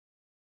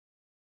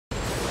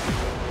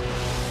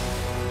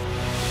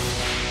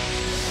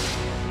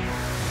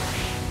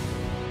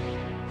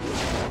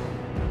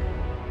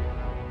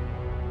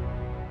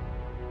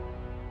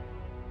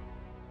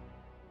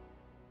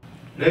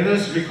let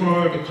us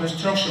record the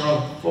construction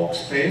of Fock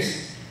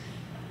space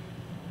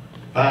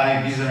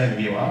by Mizra and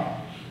Miwa.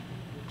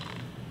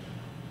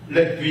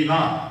 Let V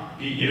naught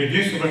be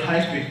irreducible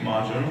high-speed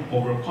module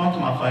over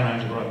quantum affine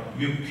algebra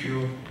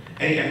UQ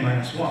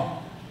AN-1,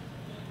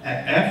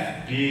 and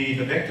F be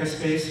the vector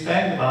space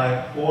spanned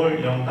by all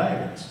Young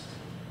diagrams.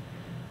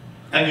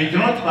 And we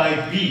denote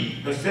by B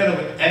the set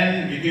of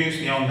n reduced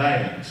Young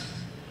diagrams.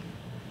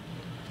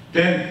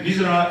 Then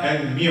Mizra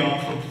and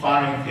Miwa proved the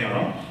following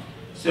theorem.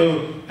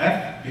 So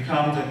F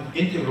becomes an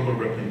integrable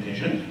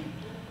representation,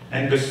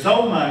 and the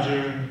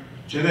submodule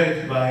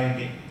generated by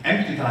the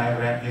empty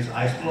diagram is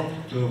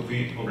isomorphic to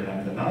V over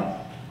lambda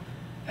naught.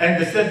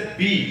 And the set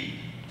B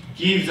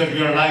gives a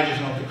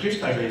realization of the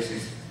crystal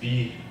basis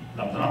B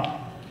lambda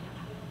naught.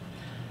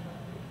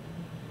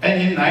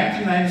 And in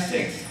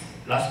 1996,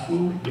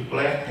 Lascaux,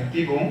 Leclerc, and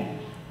Thibon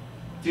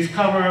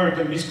discovered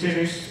the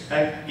mysterious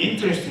and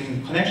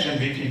interesting connection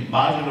between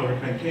modular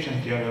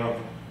representation theory of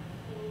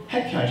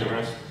Hecke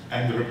algebras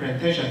and the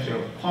representation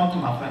theory of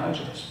quantum affine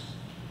algebras.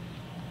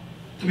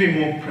 To be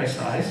more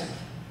precise,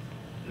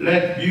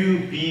 let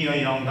U be a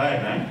Young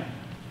diagram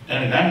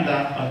and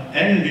lambda an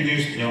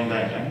n-reduced Young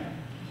diagram,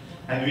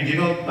 and we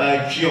denote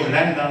by G of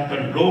lambda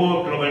the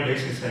lower global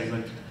basis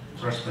element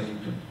corresponding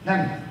to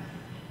lambda.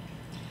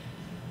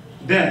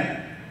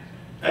 Then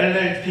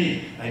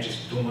LLP, I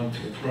just don't want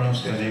to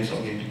pronounce their names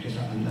again because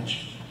I'm not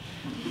sure.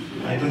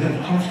 I don't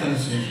have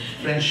confidence in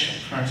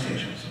French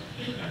pronunciations.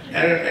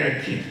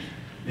 LLT,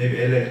 maybe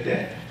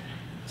LLT,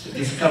 so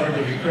discovered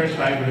the recursive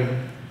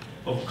algorithm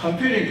of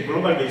computing the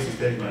global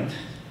basis element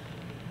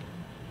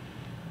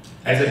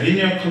as a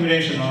linear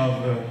combination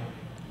of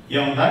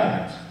Young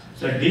diagrams.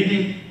 So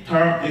leading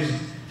term is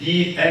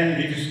dn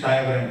reduced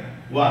diagram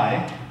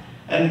Y,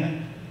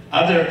 and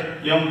other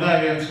Young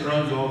diagrams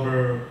runs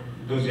over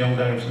those Young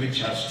diagrams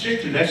which are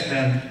strictly less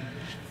than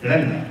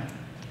lambda.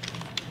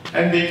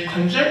 And they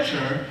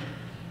conjecture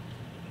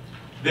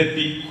that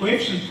the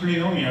coefficient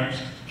polynomials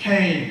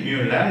k,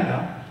 mu,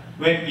 lambda,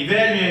 when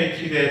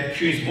evaluated at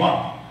q is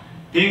 1,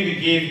 they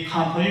will give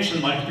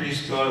composition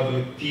multiplicity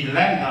of d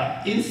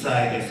lambda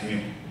inside S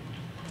mu,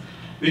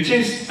 which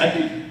is, I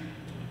think,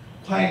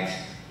 quite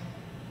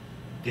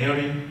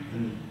daring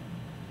and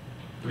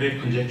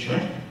brave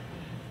conjecture.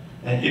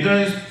 And it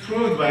was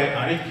proved by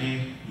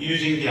Ariki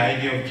using the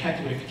idea of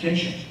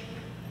categorification.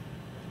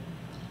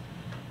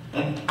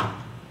 And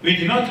we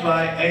denote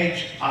by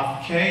H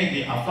of K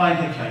the affine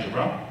Hecke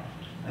algebra,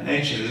 and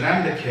H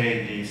lambda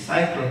K the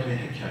cyclotron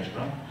Hecke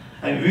algebra,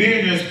 and we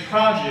will use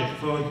project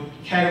for the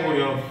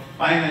category of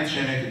finite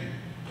generated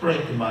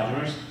projected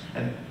modules,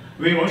 and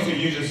we will also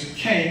use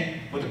K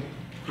for the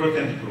growth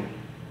entity group.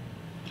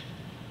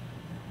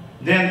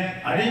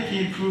 Then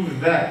Ariki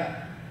proved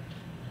that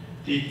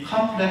the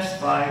complex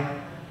by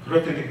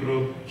growth entity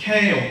group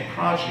K of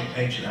project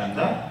H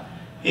lambda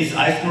is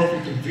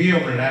isomorphic to V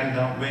over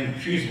lambda when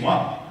Q is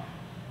 1.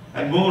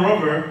 And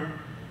moreover,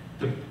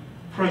 the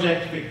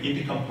project with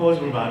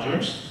indecomposable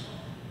modules,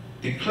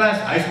 the class,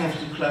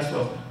 isomorphic class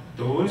of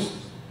those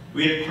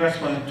will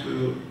correspond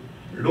to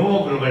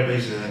lower global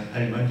basis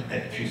element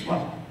at Q is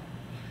 1.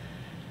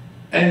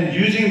 And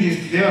using this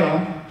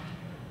theorem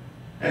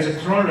as a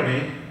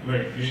corollary,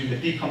 we're using the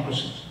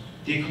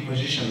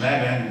decomposition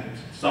lab and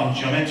some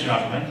geometry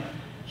argument,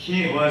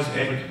 he was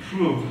able to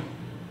prove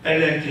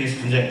LLT's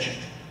conjecture.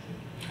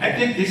 I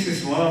think this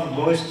is one of the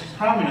most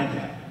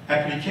prominent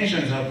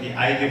applications of the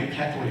idea of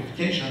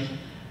categorification,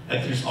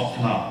 at least up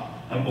to now.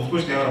 And of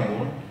course there are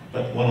more,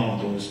 but one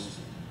of those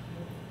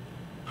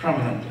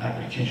prominent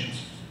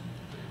applications.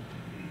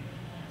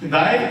 The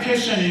naive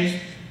question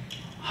is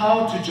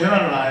how to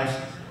generalize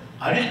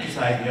Ariki's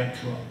idea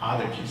to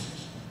other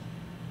cases.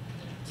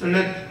 So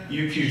let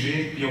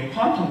UQG be a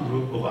quantum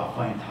group of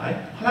affine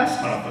type,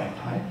 classical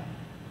affine type.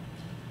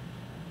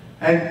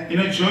 And in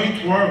a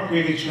joint work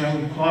with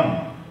Seok-Jin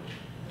Kang,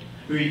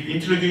 we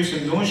introduce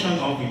a notion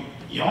of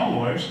Young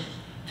words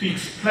to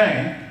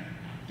explain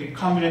the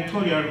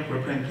combinatorial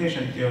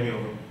representation theory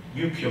of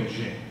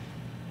UQG.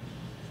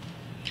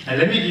 And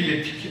let me give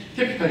you a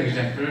typical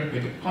example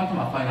with the quantum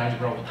affine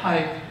algebra of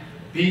type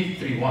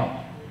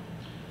B31.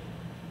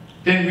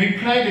 Then we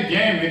play the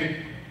game with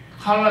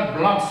colored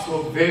blocks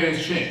of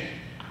various shape,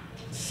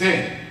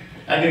 say,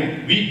 and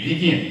then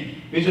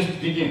we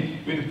just begin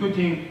with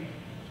putting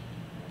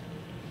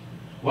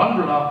one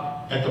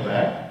block at the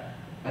back,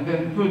 and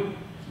then put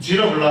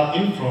 0 block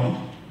in front,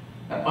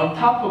 and on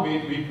top of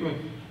it we put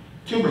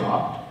 2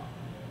 blocks,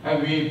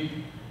 and we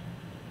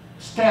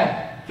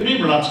stack 3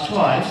 blocks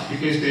twice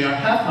because they are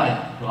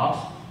half-height blocks,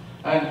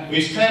 and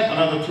we stack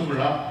another 2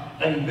 blocks,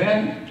 and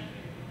then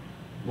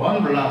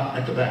 1 block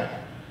at the back.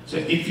 So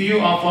if you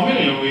are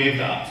familiar with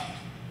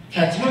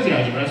Kac-Moody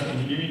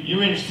algebras, you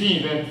will see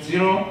that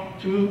 0,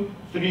 2,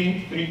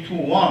 3, 3, 2,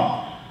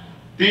 1,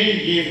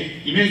 they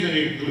give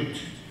imaginary root,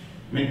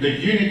 I mean the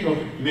unit of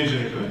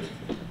imaginary root,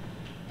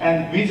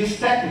 and we just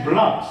stack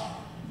blocks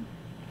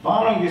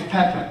following this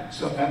pattern.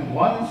 So, and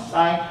one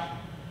side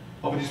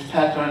of this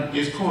pattern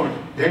is called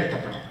delta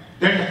block,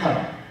 delta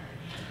column.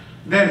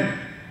 Then,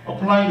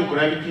 applying the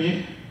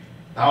gravity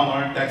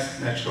downward, that's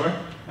natural,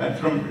 and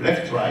from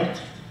left to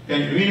right,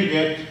 then we will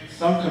get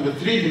some kind of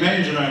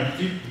three-dimensional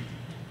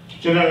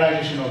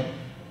generalization of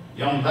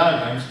Young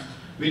diagrams,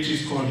 which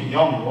is called the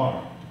Young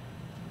wall.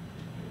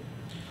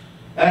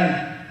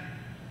 And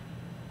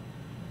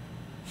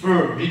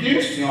for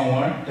reduced Young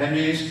wall, that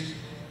means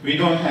we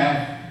don't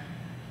have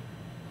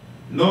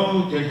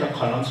no delta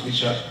columns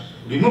which are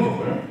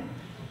removable.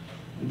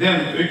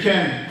 Then we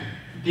can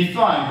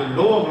define the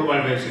lower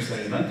global basis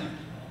element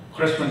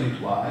corresponding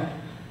to Y,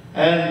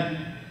 and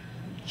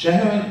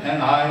Jaehyun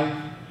and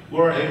I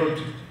were able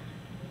to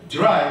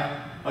derive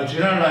a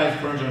generalized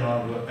version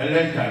of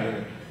LNP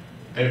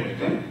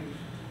algorithm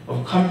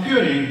of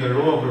computing the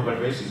lower global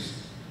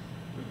basis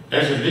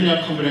as a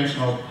linear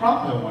combination of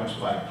proper normals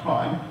Y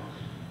prime,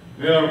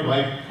 where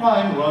Y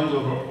prime runs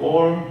over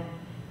all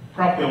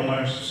proper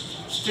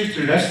normals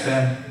strictly less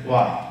than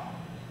Y.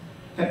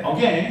 And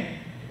again,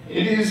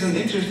 it is an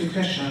interesting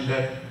question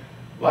that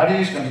what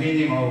is the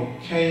meaning of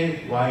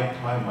K, Y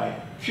prime, Y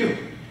cube?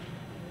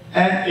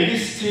 And it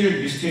is still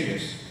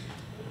mysterious.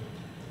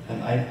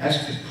 And I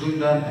asked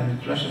Brundan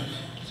and Klashev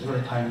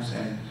several times,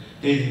 and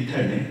they didn't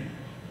tell me.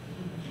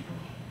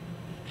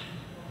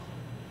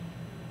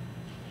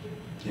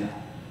 Yeah,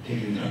 they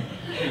didn't know.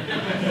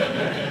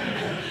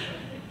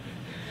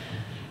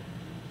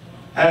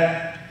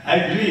 And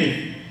I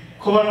believe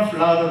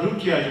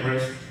Cohen-Flauder-Rookie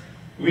algebras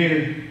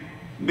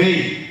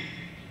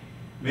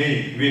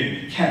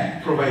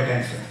can provide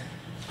answer.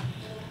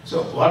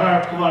 So what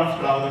are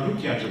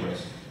Cohen-Flauder-Rookie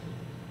algebras?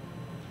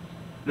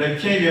 Like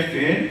KVF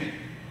field,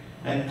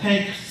 and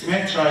take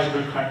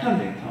symmetrizable Cartan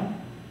data,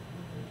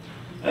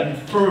 and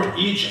for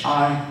each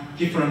I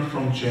different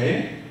from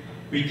J,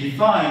 we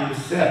define the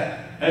set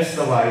S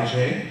of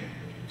Ij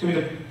to be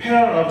the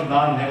pair of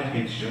non-negative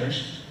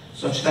integers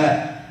such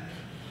that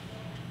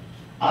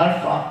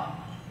alpha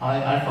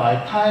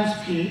I times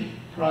P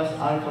plus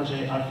alpha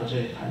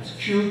j times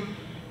Q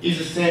is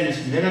the same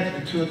as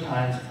negative 2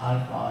 times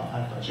alpha I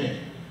alpha j.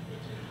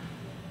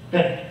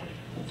 Then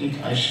I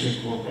think I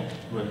should go back.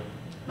 Well,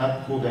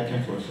 not go back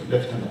and forth,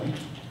 left and right.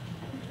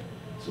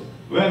 So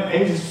when A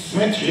is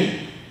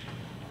symmetric,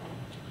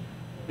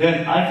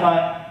 then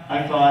alpha I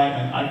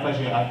and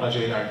alpha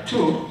j are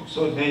 2,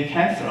 so they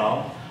cancel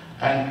out,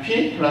 and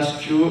P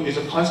plus Q is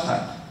a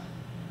constant,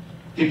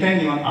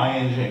 depending on I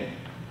and j.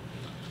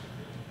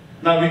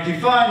 Now we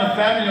define a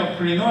family of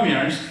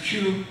polynomials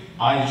Q,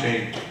 I,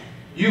 J,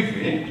 U,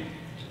 V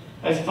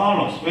as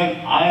follows. When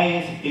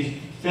I is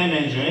same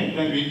as j,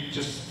 then we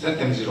just set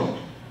them 0.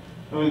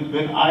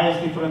 When I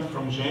is different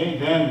from j,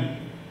 then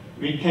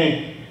we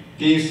take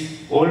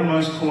this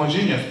almost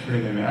homogeneous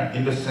polynomial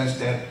in the sense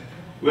that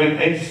when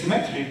A is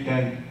symmetric,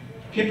 then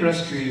P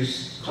plus Q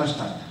is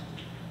constant.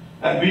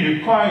 And we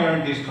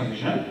require this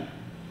condition.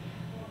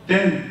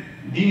 Then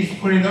these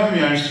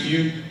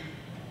polynomials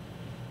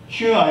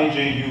Qij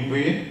uv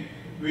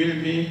will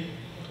be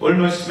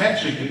almost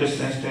symmetric in the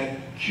sense that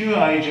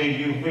Qij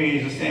uv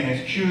is the same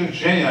as Qji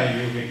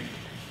uv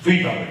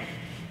v double.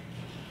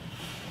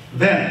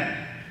 Then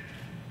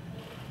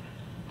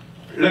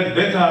let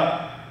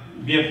beta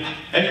be an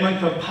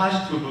element of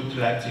positive root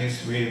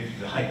lattice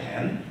with height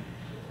n,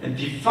 and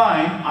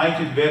define I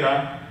to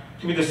beta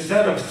to be the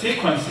set of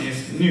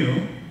sequences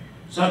nu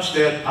such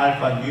that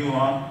alpha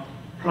nu1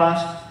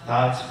 plus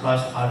dots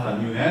plus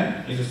alpha nu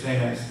n is the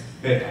same as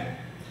beta.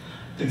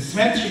 The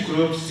symmetric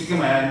group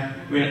sigma n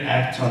will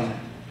act on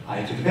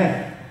I to the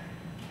beta.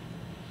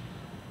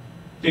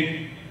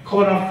 The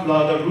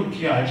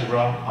Cohen-Flauder-Rookie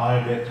algebra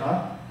R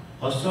beta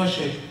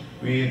associated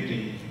with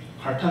the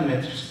Cartan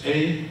matrix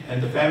A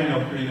and the family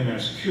of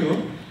polynomials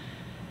Q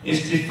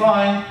is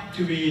defined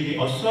to be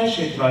the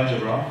associative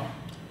algebra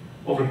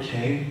over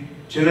K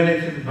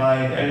generated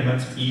by the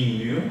elements E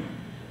nu,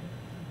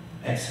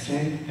 xk,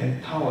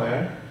 and tau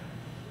L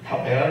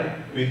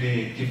with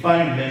the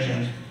defined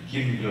relations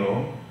given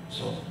below.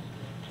 So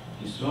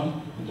this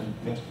one and the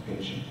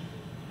multiplication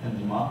and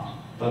the mark,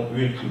 but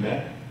we'll come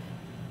back.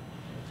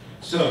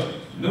 So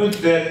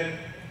note that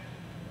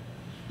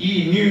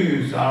E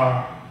nu's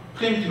are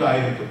primitive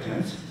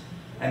idempotents,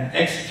 and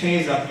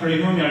xk's are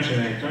polynomial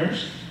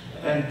generators,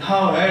 and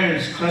tau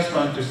L's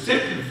correspond to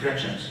circular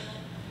reflections.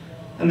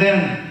 And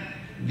then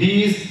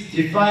these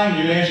defined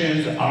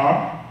relations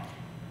are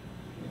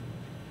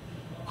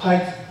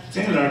quite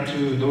similar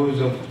to those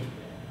of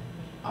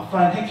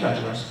affine Hecke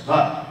algebras,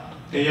 but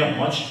they are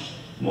much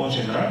more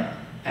general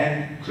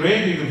and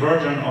graded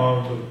version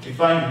of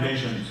defined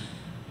relations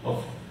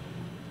of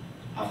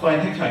affine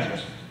Hecke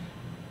algebras.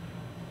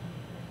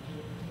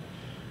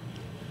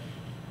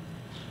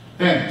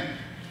 Then,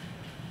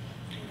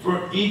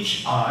 for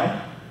each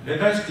I,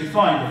 let us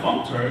define the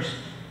functors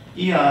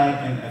EI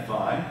and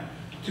FI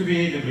to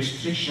be the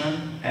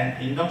restriction and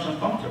induction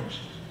functors.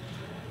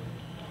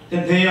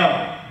 Then they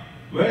are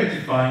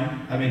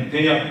well-defined,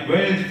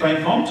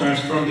 functors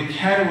from the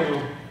category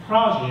of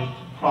project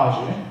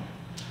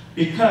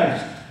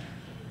because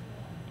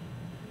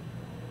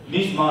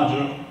this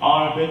module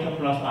R beta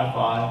plus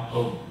alpha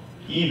of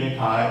E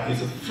beta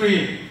is a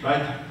free,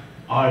 right,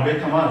 R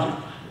beta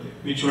module.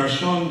 which were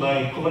shown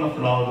by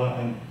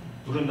Kovanov-Lauder and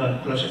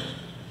Brundan-Kuleshek.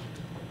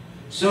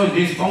 So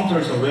these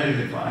functors are well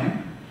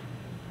defined.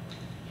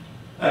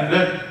 And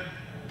let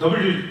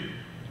W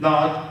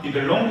naught is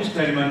the longest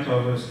element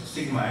of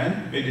sigma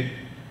n with the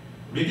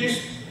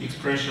reduced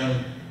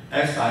expression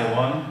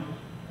Si1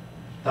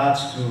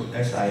 dots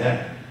to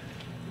Sin.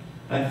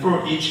 And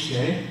for each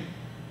k,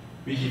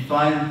 we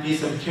define B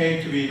sub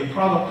k to be the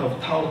product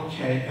of tau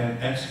k and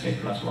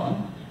xk plus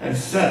 1, and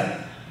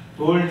set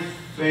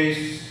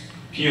bold-face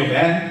B of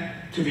n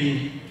to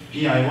be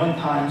bi1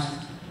 times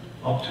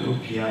up to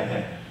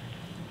bin.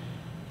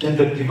 Then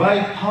the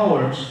divide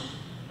powers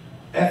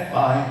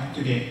fi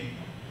to the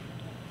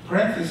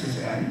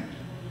parenthesis n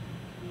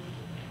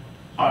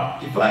are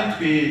defined to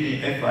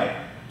be the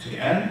fi to the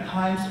n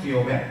times B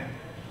of n.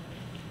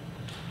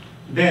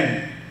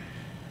 Then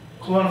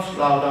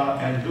Kovanov-Lauder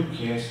and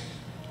Lucas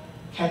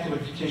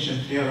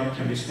categorification theorem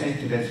can be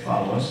stated as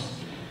follows.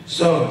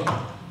 So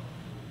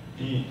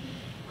the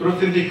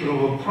grothendieck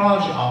group of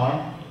Proj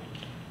R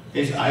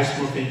is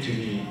isomorphic to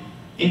the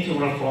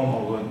integral form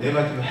of a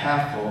negative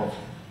half of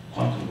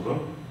quantum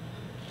group.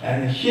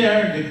 And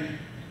here,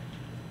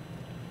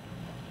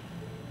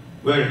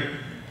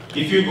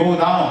 if you go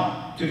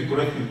down to the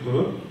grothendieck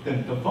group,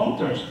 then the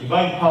functors,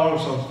 divide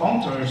powers of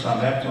functors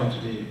are mapped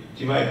onto the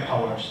divide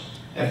powers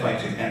fi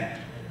to n.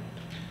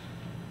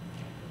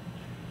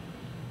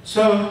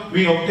 So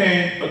we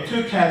obtain a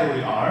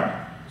two-category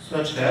R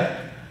such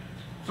that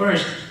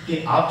first,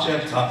 the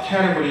objects are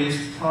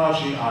categories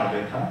Proj R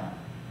beta.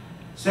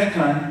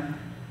 Second,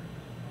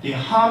 the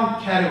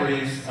Ham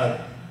categories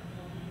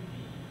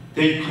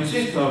they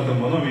consist of the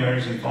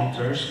monomers and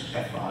functors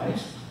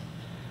Fi's.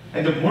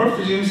 And the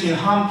morphisms in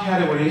Ham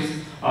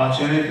categories are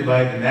generated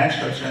by the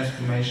natural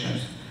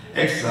transformations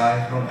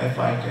Xi from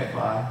Fi to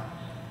Fi,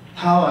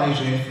 tau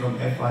ij from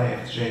Fi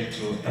Fj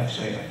to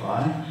Fj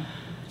Fi,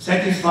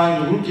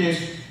 satisfying the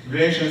Lucas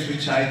relations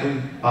which I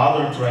don't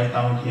bother to write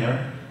down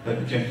here, but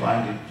you can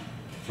find it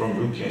from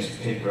Lucas'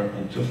 paper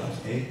in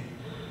 2008.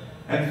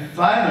 And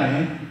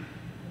finally,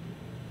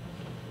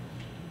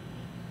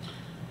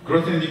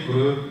 grothendieck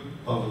group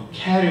of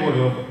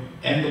category of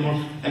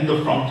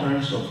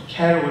endofunctors of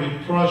category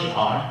Proj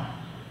R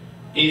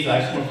is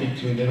isomorphic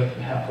to negative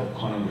half of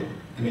quantum group.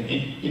 I mean,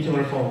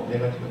 integral form of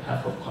negative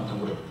half of quantum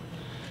group.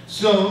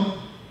 So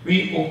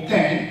we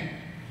obtain,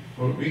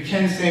 or we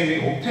can say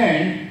we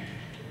obtain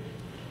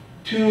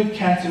two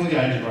category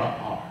algebra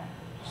R.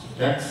 So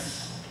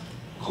that's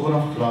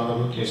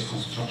Kovanov-Lauder Lucas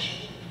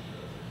construction.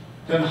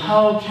 Then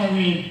how can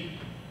we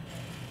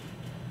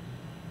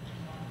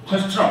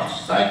construct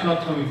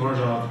cyclotomic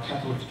version of the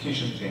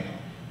categorification theorem?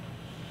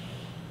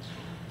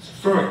 So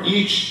for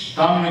each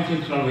dominant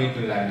integral weight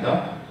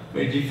lambda,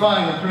 we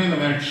define a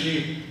polynomial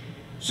G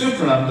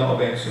super lambda of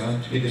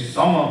x1 to be the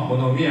sum of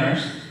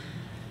monomers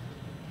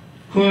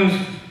whose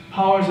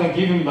powers are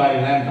given by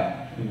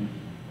lambda,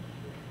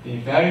 the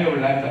value of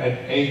lambda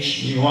at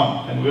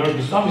h(1), and where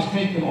the sum is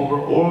taken over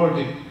all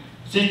the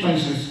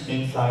sequences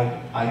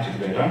inside I to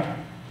the beta.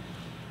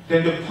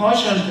 Then the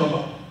quotient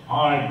of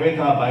R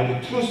beta by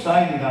the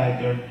two-sided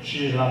ideal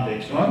G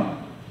lambda x1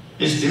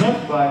 is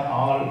denoted by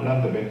R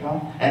lambda beta,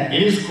 and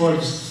it is called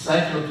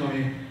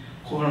cyclotomic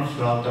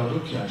Kovanov-Lauder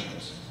Lucas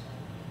algebras.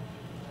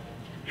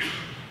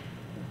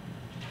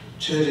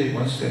 Cherry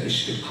once said it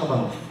should be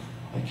Kabanov.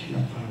 I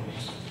cannot follow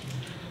his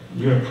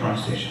real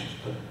pronunciation,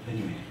 but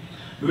anyway.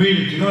 We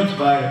will denote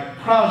by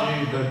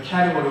Proj the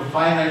category of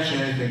finite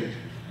genetic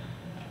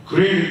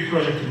graded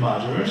projective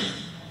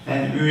modules,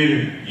 and we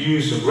will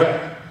use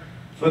rep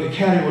for the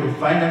category of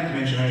finite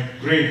dimensional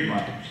graded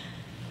modules.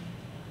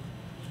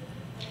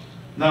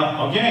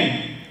 Now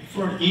again,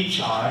 for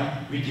each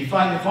I, we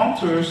define the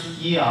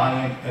functors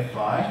EI and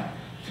Fi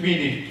to be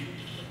the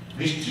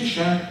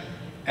restriction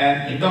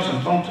and induction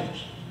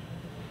functors.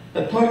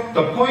 The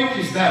point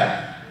is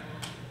that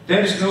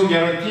there is no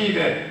guarantee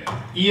that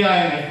EI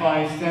and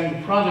Fi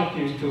send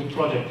projectives to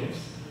projectives.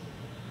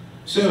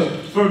 So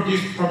for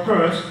this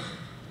purpose,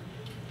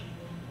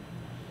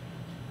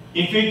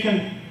 if we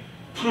can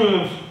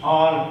prove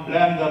R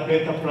lambda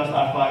beta plus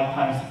alpha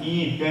times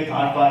E beta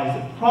alpha is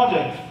a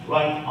project,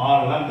 right,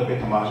 R lambda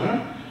beta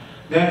module,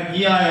 then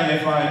EI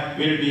and Fi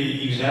will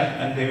be exact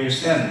and they will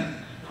send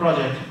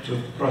project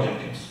to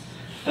projectives.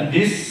 And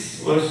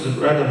this was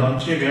rather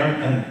non-trivial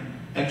and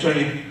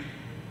actually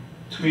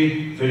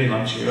three very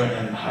non-trivial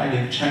and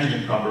highly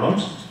challenging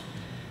problems.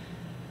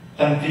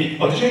 And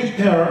the adjoint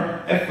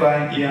pair Fi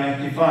and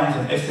EI defines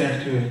an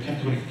SL2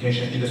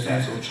 categorification in the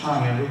sense of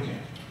Chang and Lucas.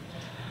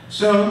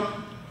 So,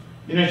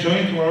 in a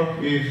joint work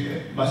with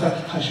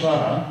Masaki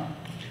Kashiwara,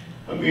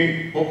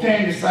 we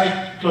obtained the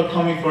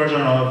cyclotomic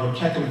version of the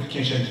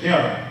categorification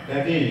theorem.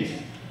 That is,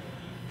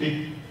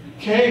 the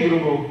K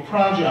group of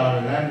Proj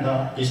R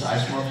lambda is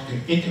isomorphic to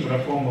the integral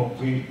form of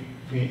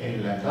VA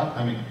lambda,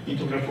 I mean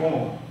integral form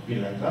of V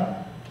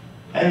lambda,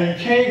 and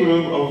the K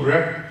group of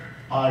rep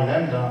R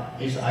lambda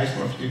is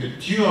isomorphic to the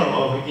dual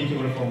of the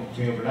integral form of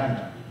V of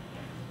lambda.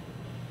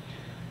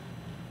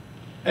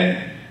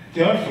 And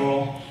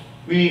therefore,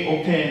 we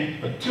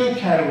obtain a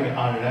two-category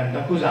R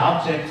lambda whose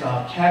objects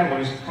are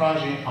categories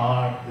progeny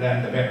R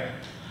lambda beta.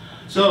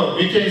 So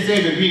we can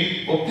say that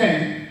we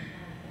obtain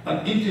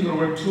an integral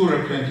over 2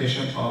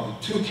 representation of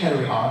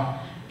two-category R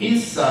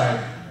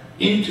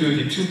into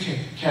the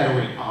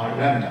two-category R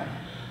lambda.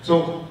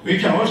 So we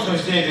can also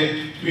say that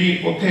we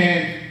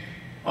obtain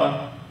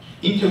an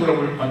integral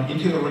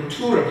over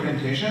 2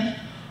 representation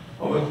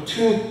of a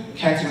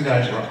two-category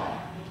algebra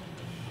R.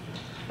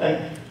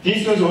 And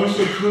this was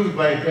also proved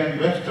by Ben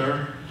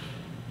Webster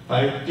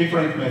by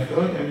different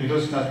method, and it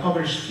was not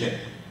published yet.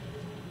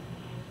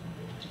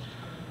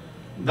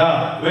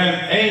 Now, when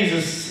A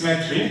is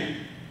symmetric,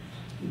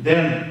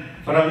 then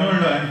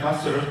Baranulla and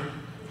Vassar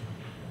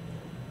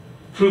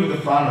proved the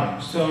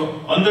following.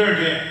 So, under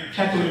the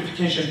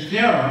categorification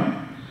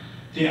theorem,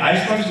 the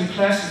isomorphism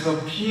classes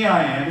of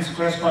PIMs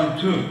correspond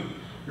to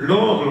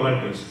lower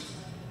global basis.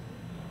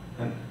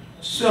 And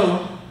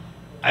so,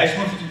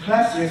 isomorphism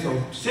classes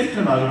of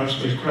simple modules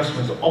will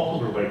correspond to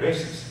upper global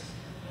basis.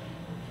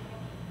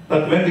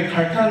 But when the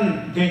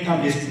Cartan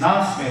datum is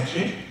not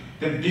symmetric,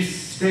 then this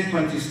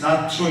statement is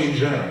not true in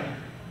general.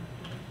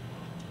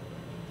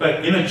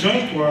 But in a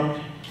joint work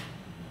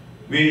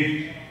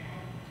with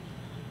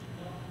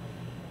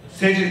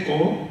Seok-Jin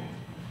Kang,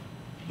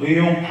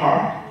 Seok-Jin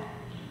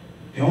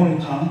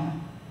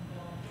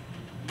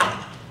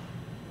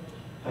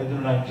I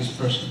don't like this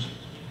person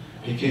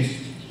because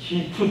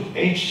he put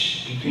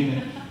H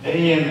between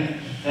A and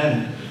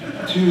N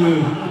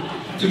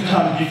to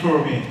come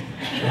before me.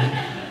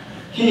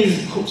 He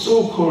is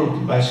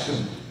so-called my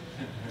student.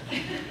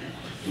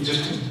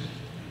 Just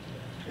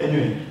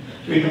anyway,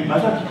 with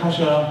Masaki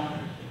Kasha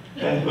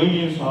and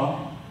Eun-Jin,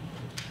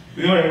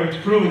 we were able to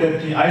prove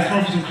that the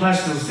isomorphism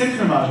classes of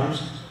simple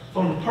modules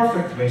form the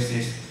perfect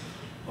basis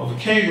of a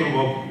K group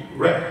of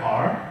rep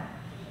R,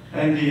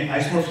 and the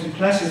isomorphism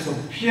classes of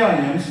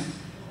PIMs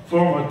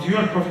form a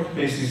dual perfect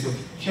basis of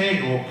K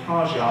group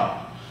proj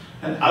R.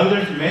 And I would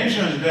like to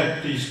mention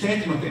that the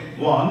statement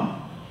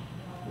 1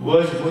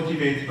 was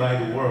motivated by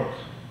the work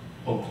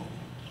of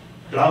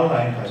Lauda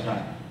and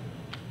Kazan.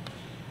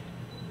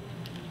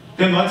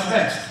 Then what's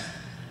next?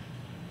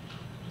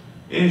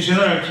 In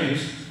general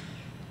case,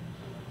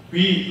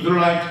 we would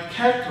like to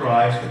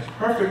characterize the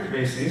perfect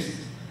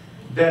basis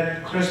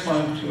that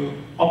correspond to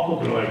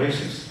upper global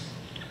basis.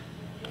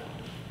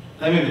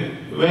 I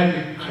mean,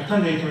 when the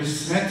Cartan datum is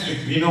symmetric,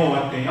 we know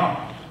what they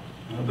are.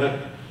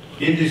 But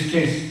in this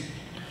case,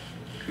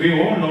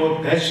 we all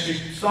know there should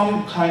be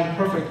some kind of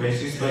perfect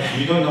basis, but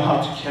we don't know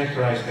how to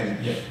characterize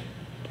them yet.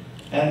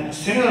 And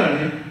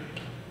similarly,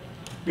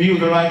 we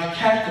would like to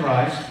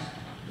characterize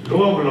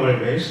lower global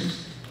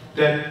basis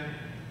that,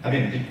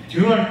 the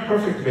dual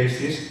perfect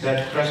basis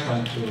that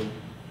correspond to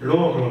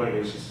lower global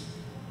basis.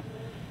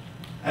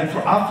 And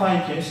for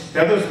affine case,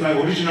 that was my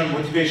original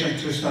motivation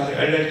to study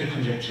L2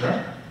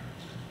 conjecture.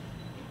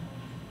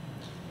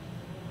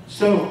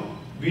 So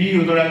we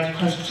would like to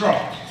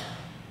construct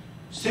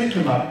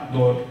simple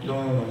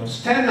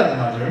standard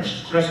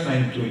modules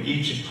corresponding to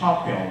each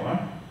top Young-Word,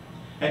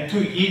 and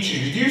to each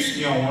reduced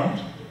Young-Word,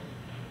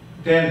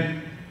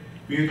 then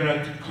we would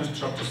like to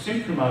construct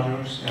simple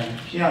modules and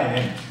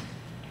PIMs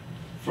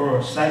for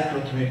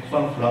cyclotomic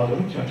Von-Lauder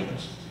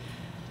algebras.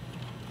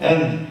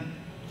 And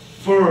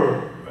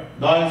for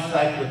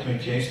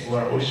non-cyclotomic case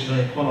or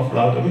original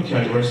Von-Lauder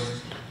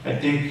algebras, I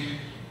think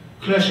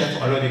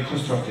Kuleshov already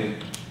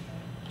constructed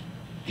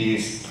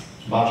these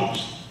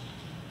modules.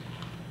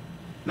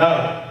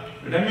 Now,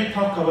 let me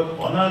talk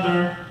about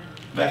another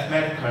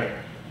mathematical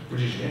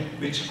bridge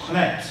which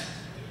connects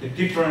the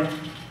different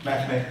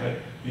mathematical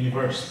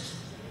universes.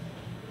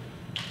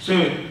 So,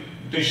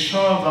 the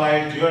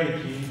Schur-Weyl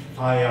duality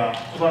via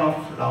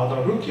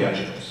Von-Lauder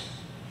algebras.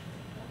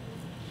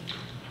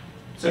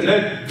 So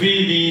let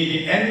V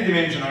be the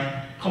n-dimensional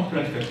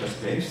complex vector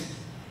space.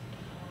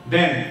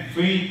 Then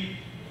V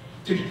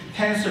to the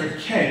tensor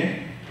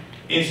K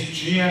is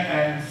G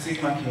and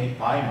sigma K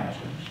bimodules.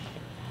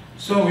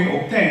 So we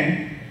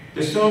obtain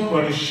the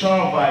so-called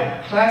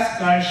Schur-Weyl,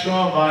 classical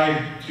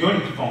Schur-Weyl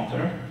duality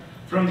functor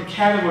from the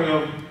category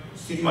of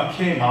sigma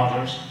K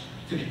modules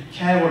to the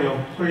category of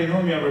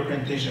polynomial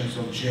representations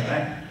of G and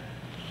N.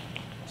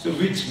 So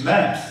which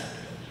maps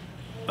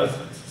a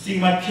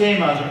sigma K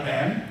module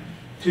M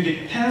to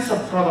the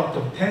tensor product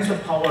of tensor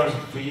powers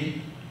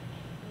V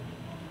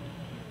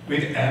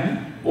with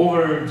M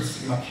over the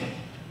sigma K.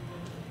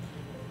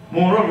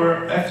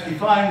 Moreover, F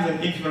defines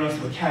an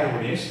equivalence of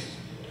categories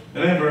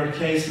whenever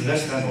K is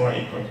less than or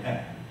equal to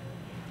M.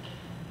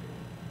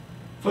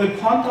 For the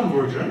quantum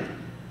version,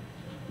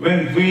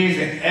 when V is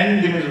an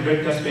n-dimensional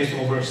vector space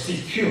over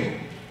CQ,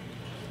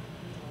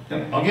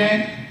 then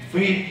again,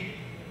 V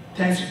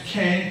tensor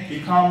K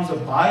becomes a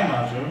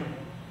bimodule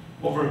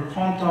over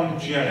quantum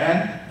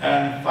GLN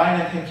and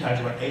finite Hecke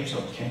algebra H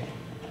of K.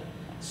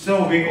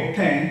 So we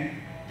obtain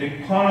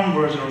the quantum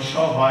version of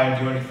Schur-Weyl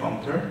duality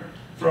functor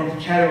from the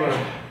category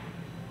of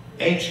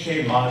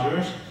HK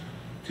modules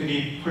to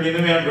the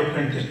polynomial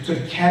representation, to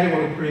the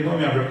category of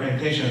polynomial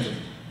representations of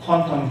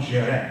quantum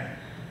GLN.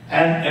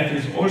 and F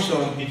is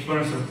also the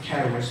equivalence of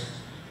categories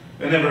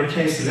whenever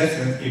k is less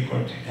than or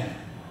equal to n.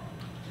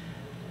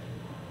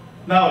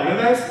 Now let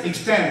us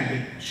extend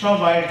the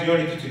Schur-Weyl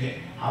duality to the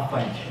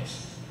affine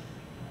case.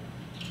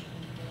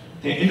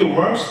 In the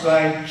works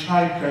by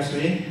Charlie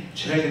Presley,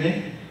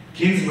 Chladni,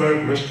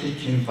 Ginsberg,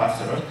 Reshtikin,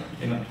 Vassarot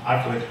in an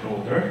alphabetical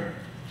order,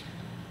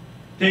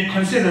 they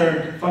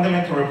considered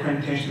fundamental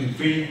representation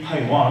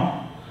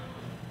V-pi1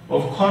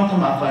 of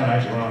quantum affine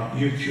algebra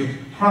U cube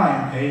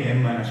prime A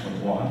n minus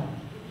 1.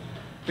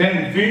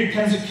 Then V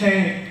tensor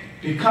K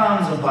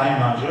becomes a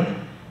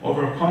bimodule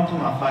over quantum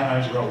affine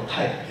algebra of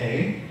type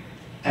A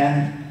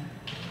and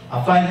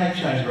affine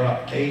Hecke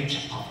algebra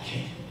H of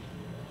K.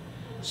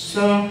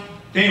 So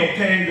they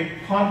obtained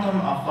the quantum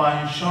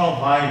affine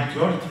Schur-Weyl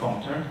duality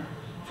functor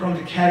from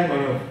the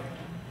category of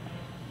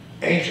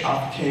H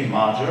of K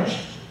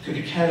modules to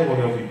the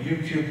category of U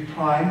cube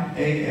prime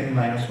A n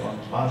minus 1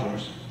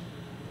 modules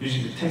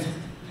using the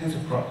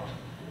tensor product.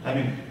 I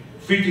mean,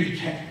 V to the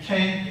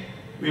K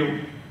will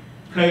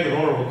play the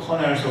role of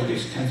kernels of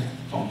this tensor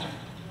functor.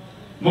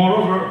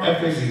 Moreover,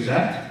 F is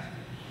exact,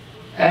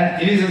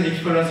 and it is an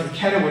equivalence of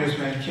categories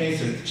when K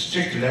is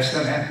strictly less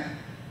than n.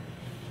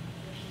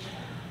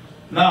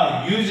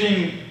 Now,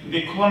 using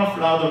the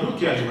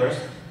Covenant-Lauder-Lucke algebras,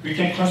 we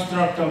can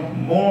construct a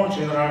more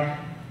general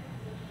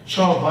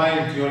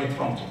Schur-Weyl duality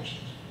functors,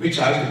 which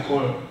I would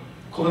call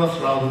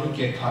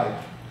Covenant-Lauder-Lucke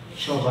type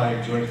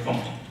Schur-Weyl duality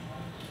function.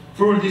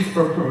 For this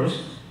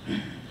purpose,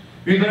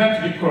 we don't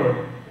have to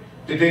record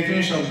the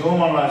definition of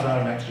normalized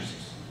R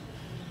matrices.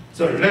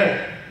 So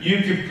let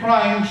U cube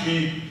prime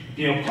G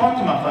be a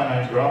quantum affine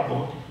algebra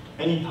of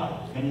any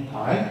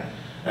type,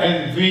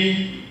 and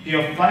V be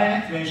a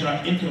finite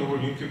dimensional integral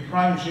U cube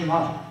prime G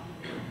module.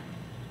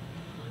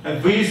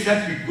 And V is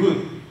said to be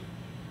good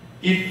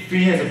if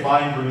V has a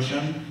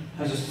bi-involution,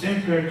 has a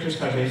simple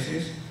critical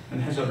basis,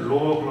 and has a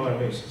lower global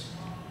basis.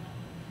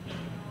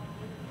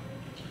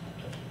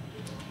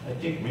 I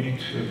think we need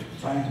to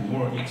find a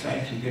more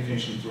exciting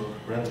definition for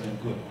rather than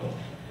good, but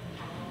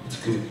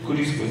it's good. Good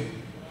is good.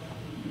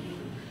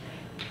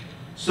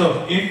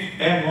 So if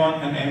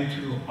M1 and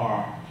M2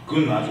 are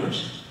good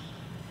modules,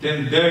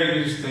 then there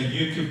is the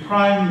U cube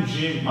prime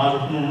G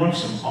module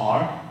homomorphism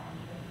R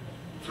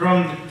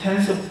from the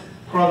tensor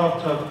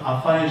product of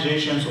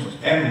affinizations of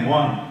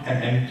M1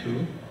 and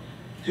M2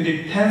 to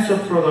the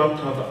tensor product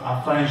of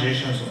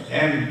affinizations of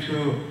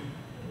M2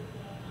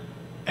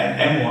 and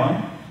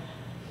M1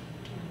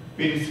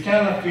 with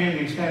scalar field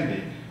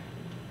extended,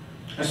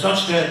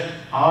 such that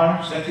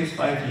R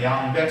satisfies the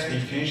Yang-Baxter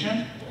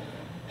equation,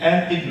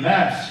 and it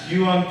maps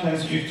U1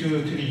 tensor U2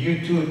 to the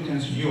U2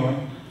 tensor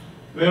U1,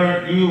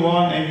 where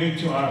U1 and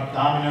U2 are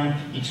dominant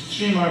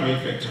extremal weight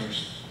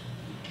vectors,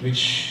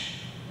 which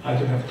I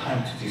don't have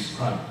time to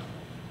describe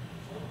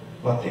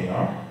what they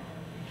are.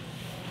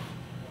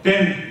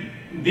 Then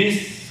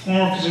this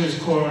homomorphism is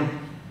called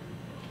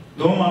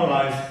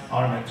normalized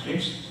R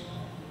matrix,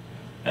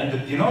 and the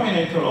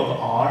denominator of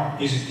R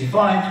is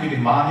defined with the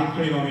monic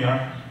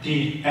polynomial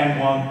d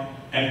m1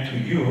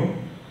 m2u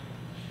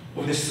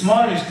of the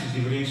smallest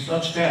degree,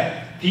 such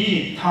that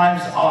d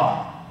times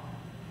R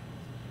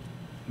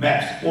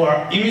maps,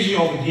 or image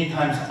of d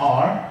times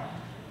R,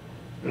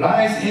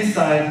 lies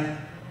inside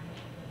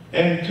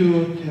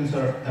m2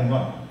 tensor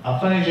m1,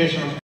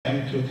 affinization of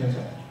m2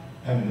 tensor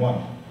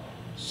m1.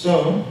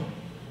 So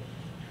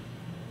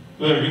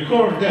we'll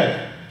record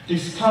that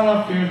this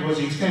scalar field was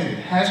extended,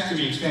 has to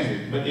be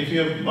extended, but if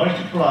you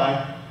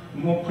multiply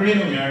more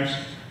polynomials,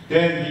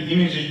 then the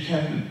image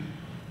can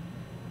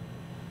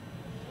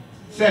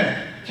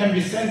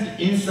be sent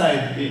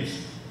inside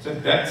this. So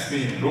that's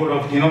the role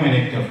of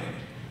denominator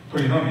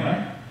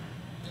polynomial.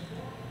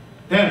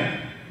 Then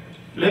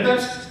let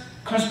us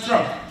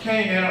construct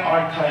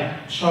KLR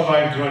type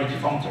Schur-Weyl duality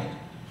functor.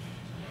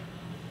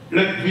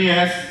 Let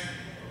Vs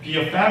be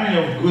a family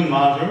of good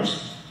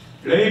modules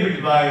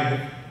labeled by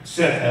the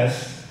set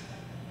S,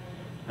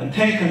 and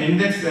take an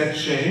index at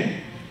J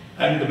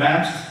and the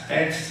maps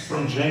X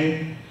from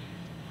J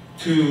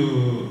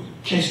to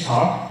K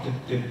star,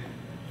 the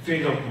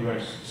field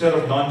of set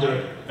of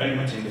non-zero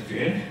elements in the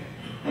field,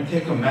 and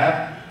take a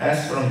map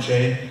S from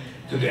J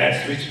to the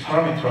X which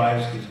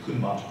parameterizes these good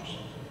modules.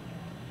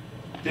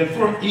 Then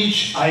for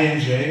each I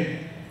and J,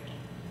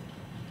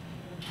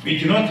 we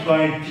denote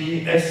by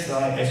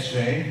DSI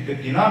Sj the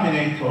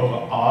denominator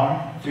of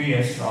R,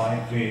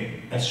 VSI,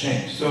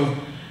 VSj. So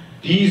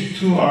these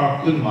two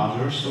are good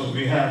modules, so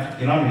we have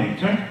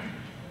denominator.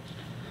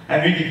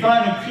 And we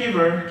define a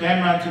quiver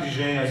gamma to the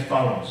J as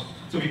follows.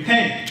 So we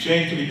take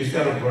J to be the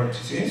set of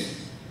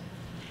vertices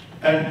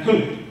and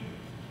put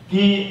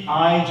Dij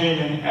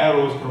and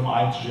arrows from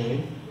I to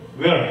J,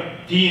 where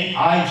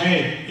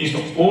Dij is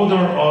the order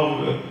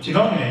of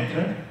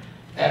denominator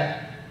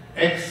at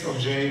X of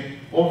J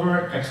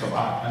over X of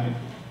I. I mean,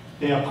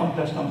 they are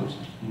complex numbers.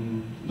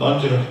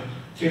 Non-zero,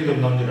 field of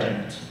non-zero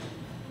elements.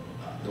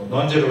 The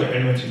non-zero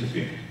elements in the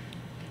field.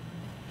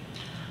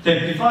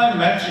 Then define the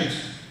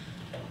matrix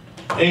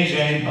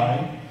Aj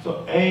by,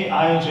 so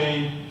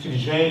Aij to the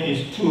J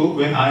is 2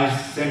 when I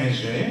is same as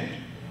J.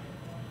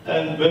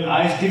 And when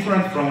I is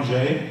different from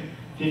j,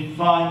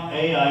 define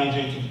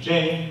aij to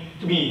j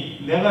to be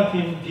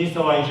negative d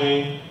sub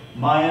ij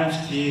minus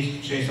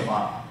dj sub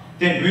I.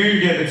 Then we will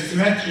get a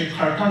symmetric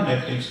Cartan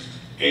matrix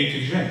A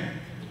to j.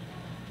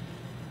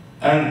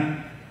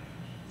 And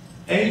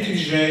A to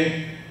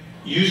j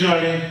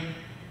usually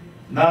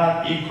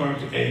not equal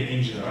to A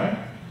in general,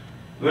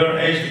 where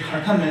A is the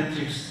Cartan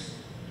matrix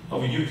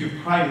of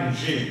UQ prime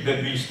G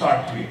that we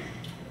start with.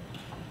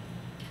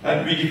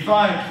 And we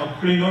define a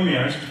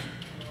polynomials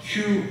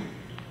Q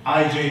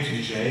ij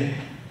to j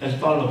as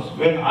follows.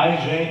 When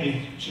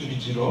ij should be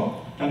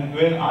 0, and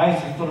when I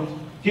is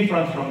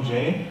different from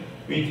j,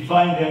 we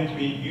define them to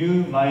be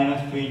u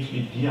minus v to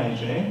the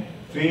dij,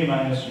 v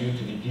minus u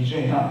to the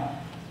dj now.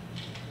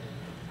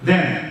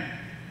 Then,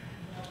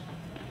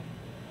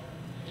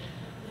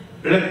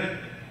 let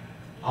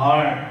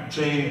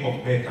Rj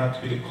of beta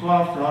to be the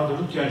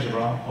Cohen-Flood-Rookie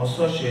algebra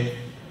associated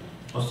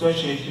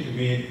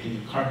with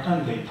the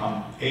Cartan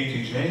datum A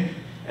to j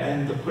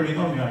and the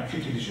polynomial Q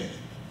to the j.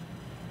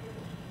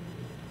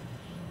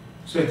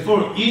 So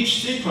for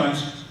each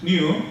sequence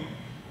mu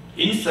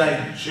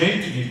inside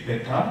j to the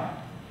beta,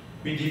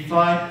 we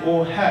define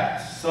O hat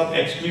sub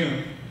x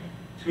mu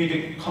to be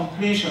the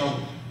completion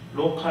of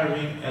local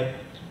ring at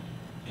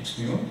x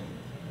mu.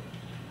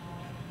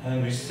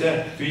 And we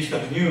set V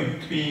sub nu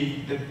to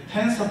be the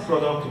tensor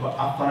product of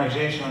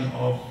affinization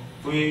of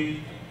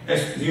V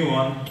S nu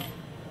 1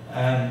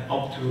 and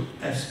up to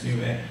S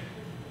nu n.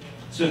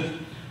 So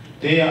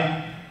they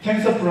are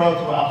tensor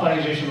product of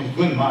affinization of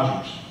good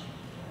modules.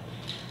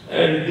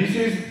 And this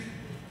is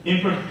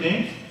important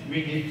thing.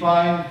 We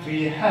define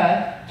V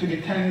hat to the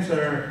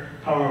tensor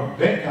power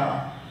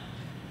beta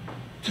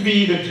to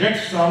be the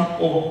direct sum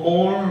of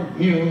all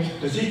mu,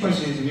 the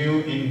sequences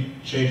mu in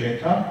J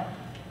beta,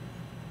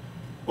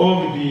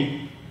 of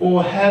the O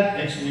hat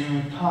x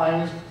mu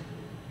times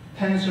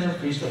tensor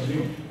V sub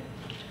mu.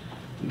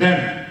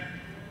 Then,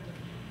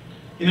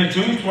 in a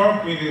joint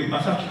work with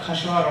Masaki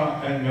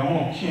Kashiwara and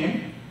Myung-Woo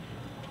Kim,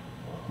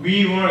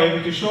 we were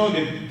able to show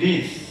that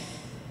this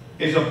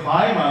is a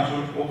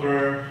bi-module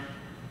over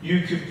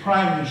UQ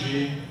prime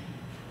G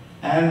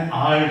and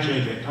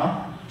RJ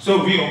beta.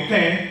 So we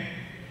obtain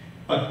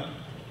a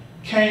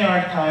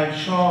KR type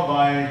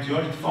Schur-Weyl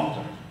duality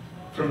functor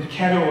from the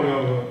category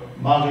of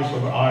modules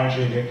of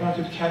RJ beta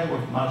to the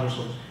category of modules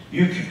of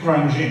UQ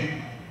prime G.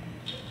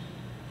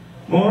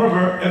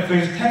 Moreover, if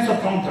it is tensor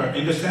functor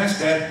in the sense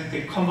that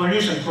the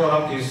convolution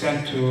product is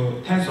sent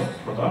to tensor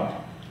product,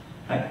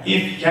 and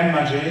if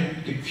gamma j,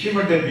 the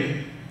quiver that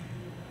we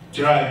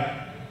derive,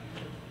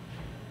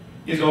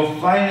 is of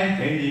finite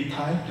AD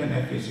type, then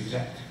F is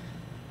exact.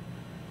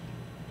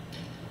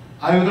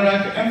 I would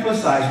like to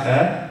emphasize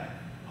that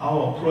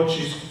our approach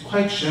is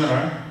quite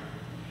general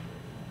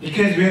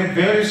because we have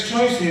various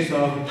choices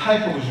of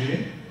type of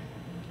G,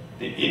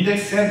 the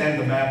index set and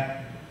the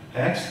map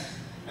X,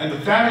 and the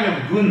family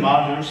of good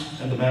modules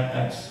and the map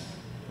X.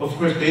 Of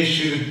course, they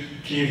should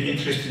give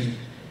interesting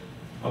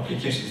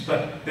applications,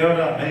 but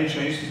there are many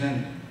choices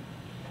and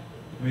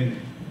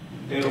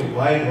there are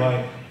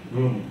wide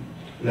room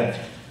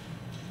left.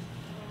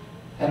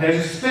 And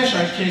there's a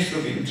special case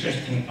of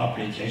interesting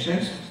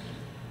applications.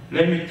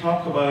 Let me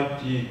talk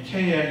about the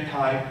KL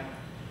type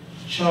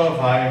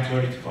Schur-Weyl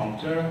duality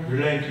functor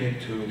related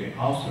to the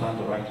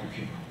Auslander right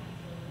quiver.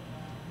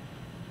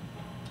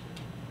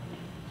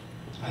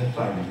 I have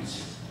 5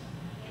 minutes.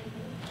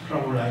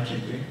 Probably I can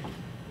do it.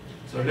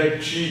 So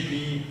let G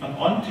be an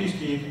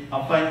untwisted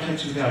affine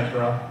catching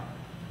algebra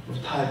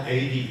of type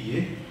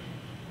ADE,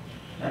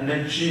 and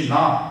let G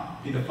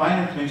not be the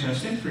finite dimensional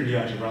simple Lie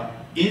algebra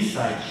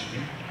inside G.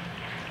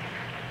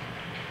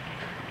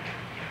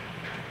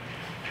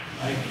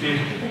 I did.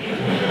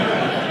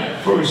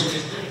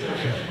 First,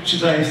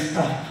 should I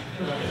stop?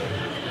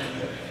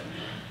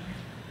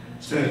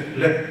 So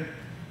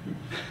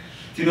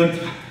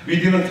we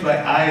do not by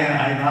I and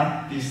I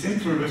naught the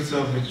simple roots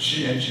of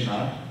G and G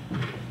naught.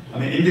 I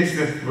mean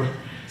indexes for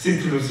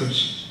simple roots of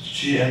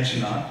G and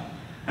G naught.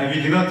 And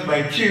we do not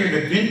by Q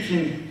the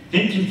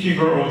Dinkin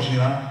figure of G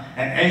naught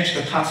and H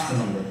the constant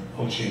number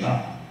of G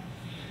naught.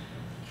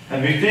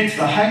 And we fix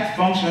the height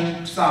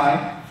function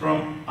psi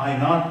from I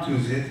naught to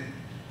Z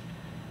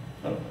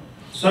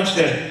such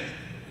that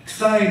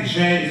psi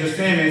j is the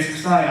same as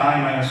psi I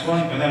minus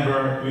 1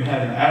 whenever we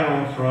have an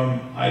arrow from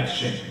I to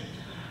j.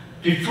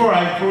 Before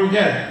I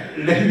forget,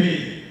 let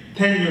me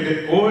tell you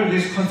that all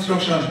these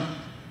constructions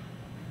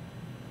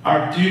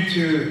are due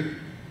to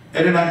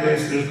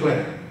Element's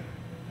Leclerc.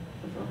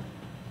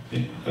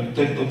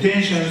 The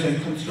notations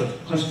and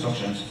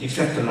constructions,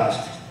 except the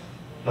last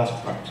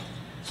part.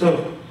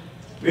 So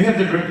we have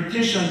the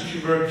repetition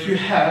quiver Q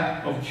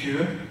hat of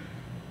Q,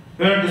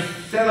 where the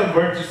set of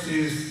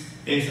vertices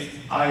is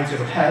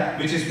I0 hat,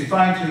 which is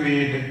defined to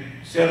be the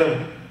set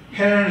of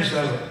pairs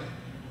of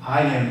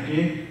I and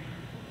P,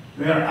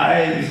 where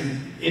I is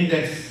an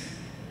index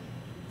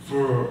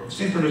for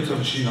simple roots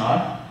of G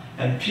naught,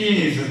 and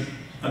P is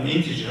an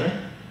integer,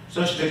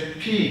 such that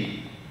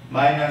P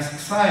minus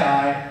psi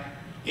I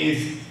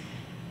is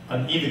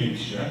an even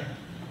integer.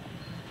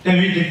 Then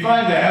we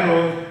define the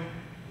arrow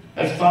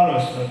as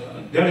follows.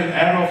 There is an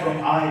arrow from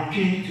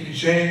IP to the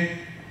J,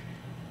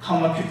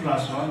 comma Q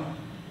plus 1,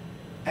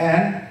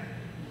 and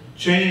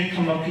J,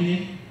 comma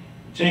P,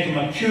 J,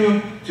 comma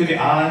Q to the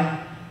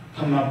I,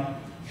 comma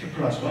Q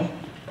plus 1.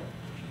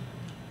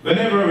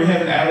 Whenever we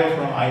have an arrow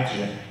from I to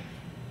J,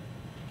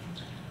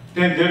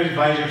 then there is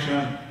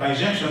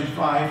bijection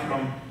phi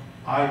from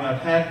I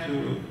naught hat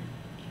to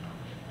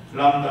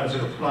lambda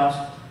 0 plus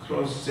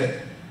cross Z.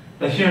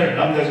 But here,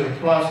 lambda 0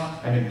 plus,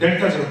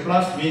 delta 0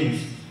 plus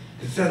means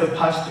the set of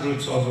positive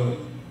roots of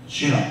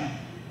G naught.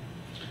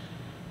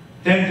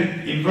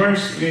 Then the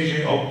inverse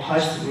image of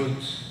positive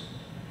roots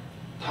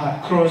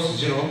cross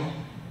 0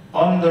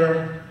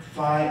 under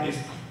phi is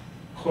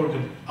called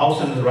the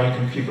outside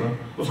right quiver.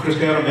 Of course,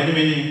 there are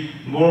many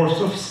more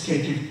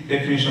sophisticated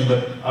definitions,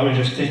 but I will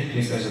just take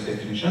this as a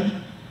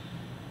definition.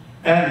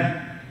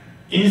 And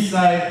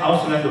inside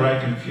outside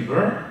right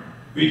quiver,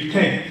 we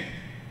take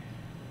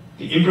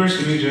the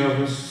inverse image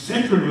of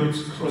simple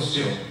roots cross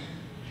 0.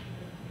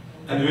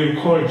 And we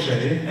will call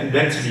J, and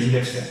that's the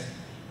index set.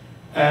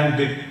 And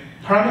the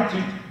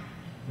parametric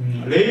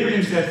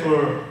labeling set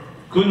for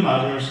good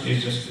modules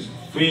is just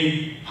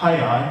V pi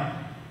I,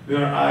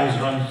 where I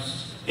runs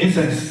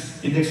inside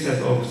this index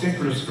set of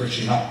simple roots for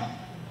G naught.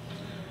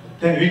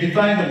 Then we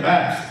define the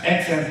maps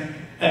X and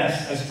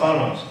S as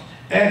follows.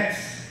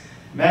 X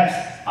maps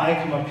I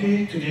comma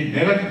P to the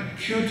negative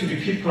Q to the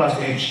P plus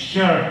H.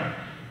 Here,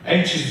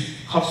 H is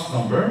Cox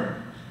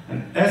number,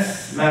 and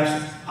S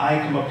maps I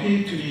comma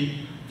P to the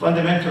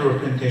fundamental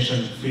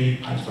representation 3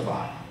 times of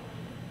I.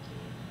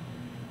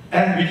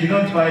 And we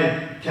denote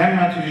by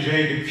gamma to the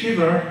J the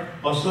quiver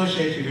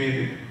associated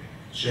with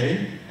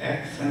J,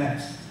 X, and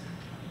S.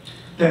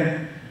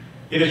 Then,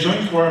 in a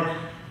joint work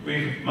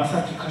with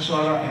Masaki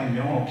Kashiwara and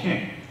Myung-Ho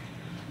Kim,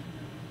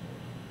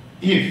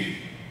 if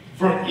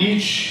for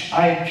each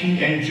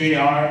IP and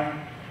JR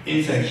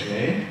inside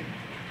J,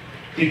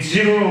 the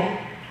 0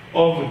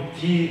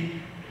 of the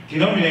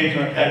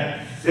denominator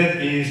at Z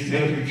is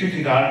negative Q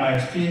to the R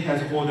minus P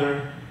has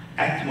order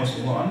at most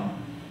 1,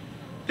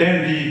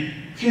 then the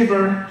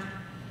quiver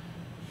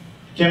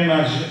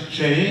gamma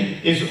J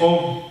is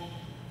of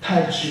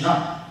type G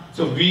naught.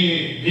 So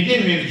we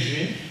begin with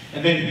G,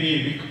 and then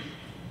we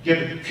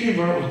get a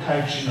quiver of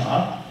type G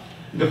naught.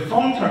 The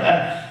functor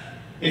F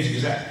is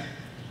exact.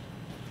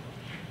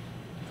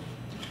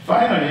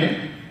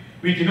 Finally,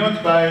 we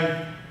denote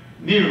by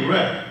nil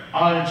rep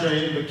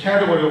RJ the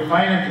category of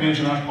finite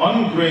dimensional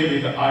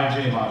ungraded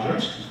RJ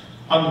modules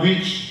on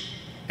which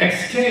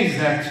XK is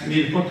that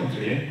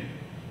nilpotently,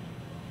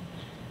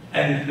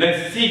 and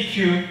let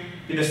CQ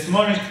be the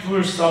smallest full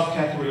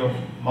subcategory of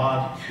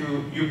mod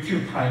Q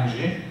UQ prime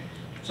G,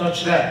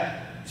 such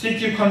that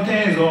CQ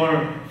contains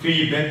all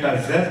V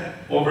beta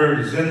Z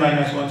over Z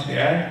minus 1 to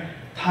the L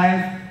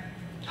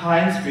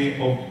times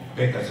V of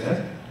beta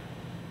Z.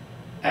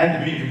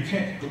 And we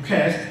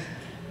request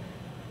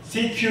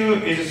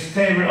CQ is a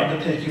stable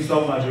undertaking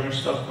submodule,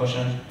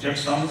 subquotient,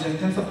 checksums, and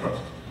tensor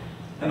product.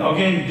 And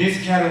again,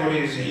 this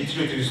category is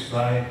introduced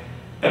by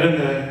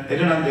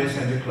Hernandez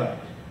and Clark.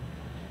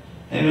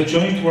 In a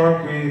joint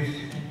work with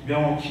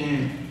Myung-Ho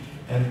Kim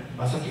and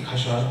Masaki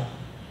Kashiwara,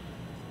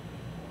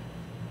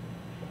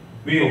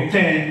 we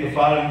obtain the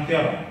following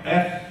theorem.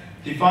 F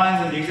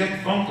defines an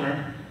exact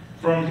functor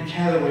from the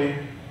category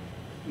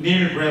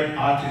nil rep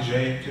R to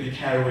J to the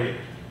category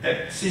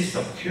at C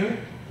sub Q,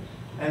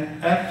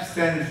 and F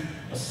sends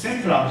a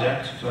simple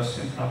object to a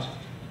simple object.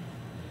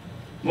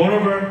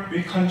 Moreover,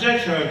 we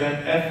conjecture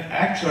that F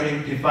actually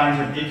defines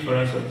an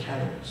equivalence of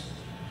categories.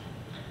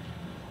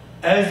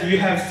 As we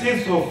have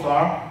seen so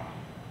far,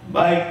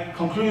 my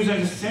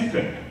conclusion is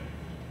simple.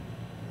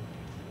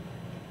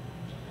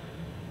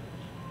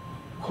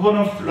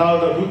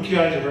 Coulomb-Lauder-Rookie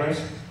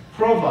algebras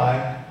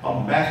provide a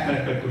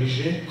mathematical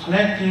bridge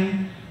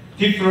connecting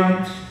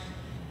different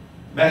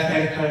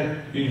mathematical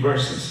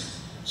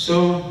universes.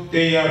 So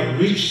they are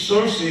rich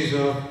sources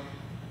of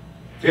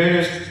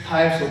various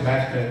types of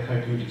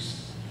mathematical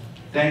beauties.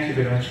 Thank you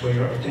very much for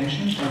your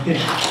attention and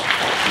patience.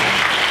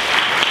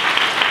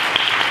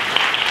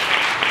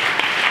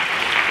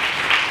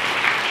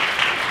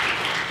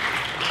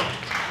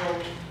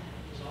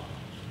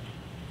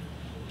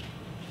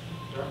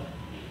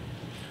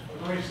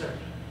 Wait a second.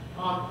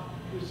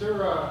 Is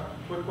there a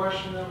quick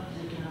question that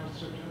you can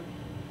answer to?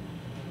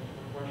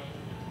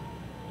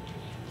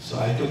 So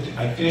I thought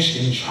I finished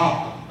in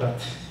sharp, but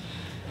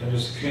there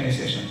was a Q&A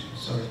session.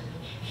 Sorry.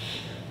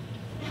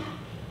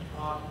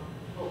 Oh,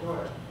 go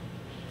ahead.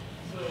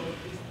 So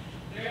is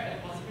there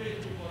a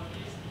possibility for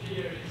these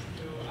theories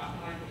to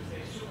apply to,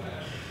 say,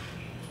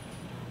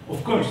 Schur-Weyl?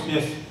 Of course,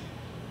 yes.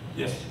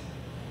 Yes.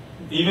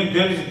 Even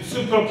there is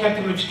super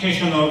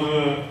categorification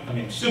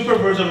of, super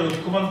version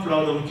of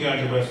Coulomb-Lauder-Rookie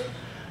algebras.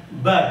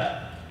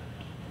 But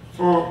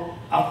for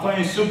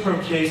affine super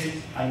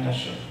case, I'm not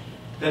sure.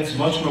 That's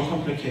much more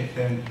complicated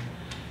than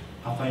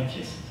affine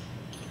case.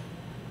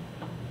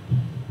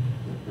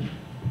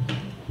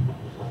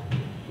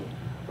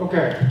 Okay.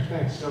 Okay,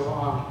 thanks. So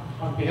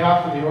on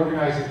behalf of the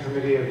organizing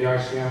committee of the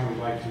ICM, we'd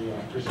like to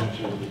present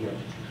you with the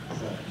gift.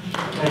 So,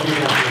 thank you.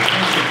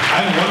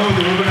 I'm one of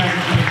the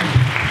organizing committee.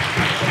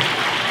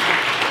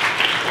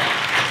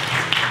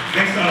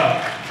 Thanks a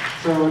lot.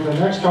 So the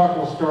next talk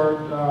will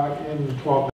start in 12 minutes.